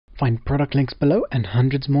Find product links below and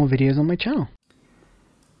hundreds more videos on my channel.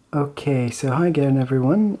 Okay, so hi again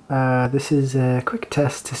everyone. This is a quick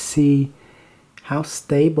test to see how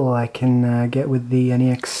stable I can get with the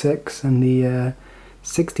NEX-6 and the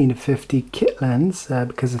 16-50 kit lens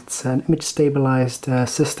because it's an image stabilized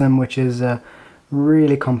system which is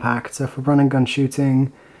really compact. So for run and gun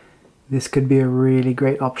shooting, this could be a really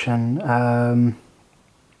great option.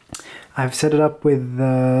 I've set it up with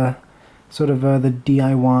sort of the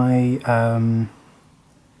DIY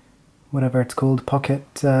whatever it's called, pocket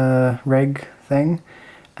reg thing,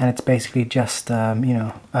 and it's basically just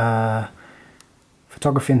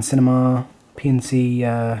photography and cinema,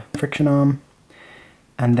 PNC friction arm,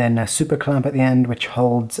 and then a super clamp at the end which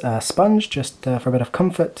holds a sponge just for a bit of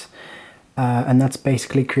comfort, and that's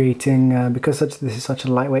basically creating, because this is such a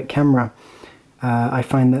lightweight camera, I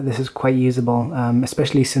find that this is quite usable,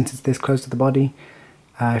 especially since it's this close to the body.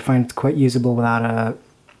 I find it's quite usable without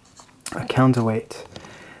a counterweight.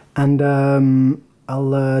 And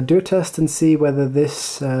I'll do a test and see whether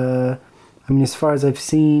this, I mean, as far as I've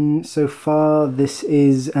seen so far, this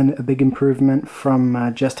is a big improvement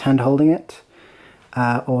from just hand holding it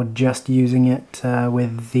or just using it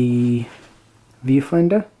with the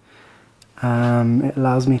viewfinder. It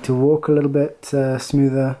allows me to walk a little bit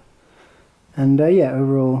smoother, and yeah,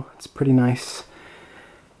 overall it's pretty nice.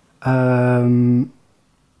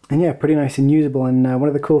 And yeah, pretty nice and usable. And one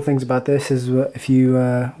of the cool things about this is if you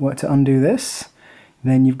were to undo this,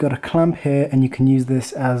 then you've got a clamp here and you can use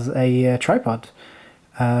this as a tripod.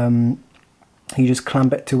 You just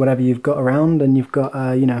clamp it to whatever you've got around and you've got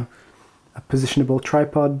you know, a positionable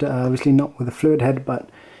tripod, obviously not with a fluid head, but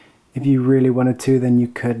if you really wanted to, then you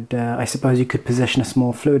could, I suppose you could position a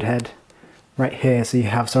small fluid head right here so you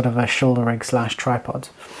have sort of a shoulder rig slash tripod.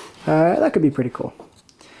 That could be pretty cool.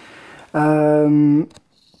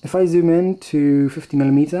 If I zoom in to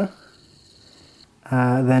 50mm,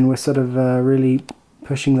 then we're sort of really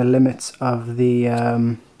pushing the limits of the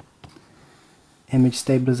image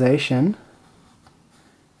stabilization,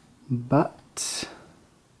 but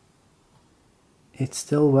it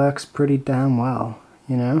still works pretty damn well,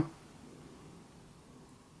 you know?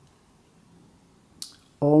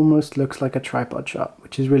 Almost looks like a tripod shot,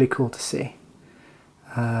 which is really cool to see.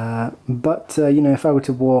 But you know, if I were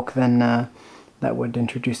to walk, then that would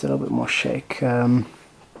introduce a little bit more shake. Let's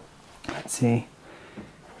see.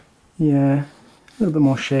 Yeah, a little bit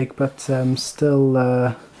more shake, but still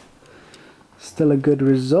a good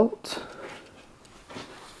result.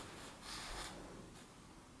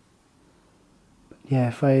 But yeah,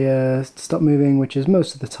 if I stop moving, which is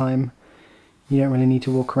most of the time, you don't really need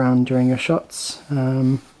to walk around during your shots.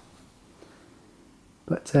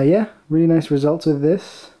 But yeah, really nice results with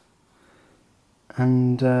this.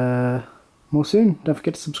 And more soon. Don't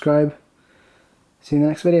forget to subscribe. See you in the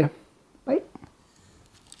next video.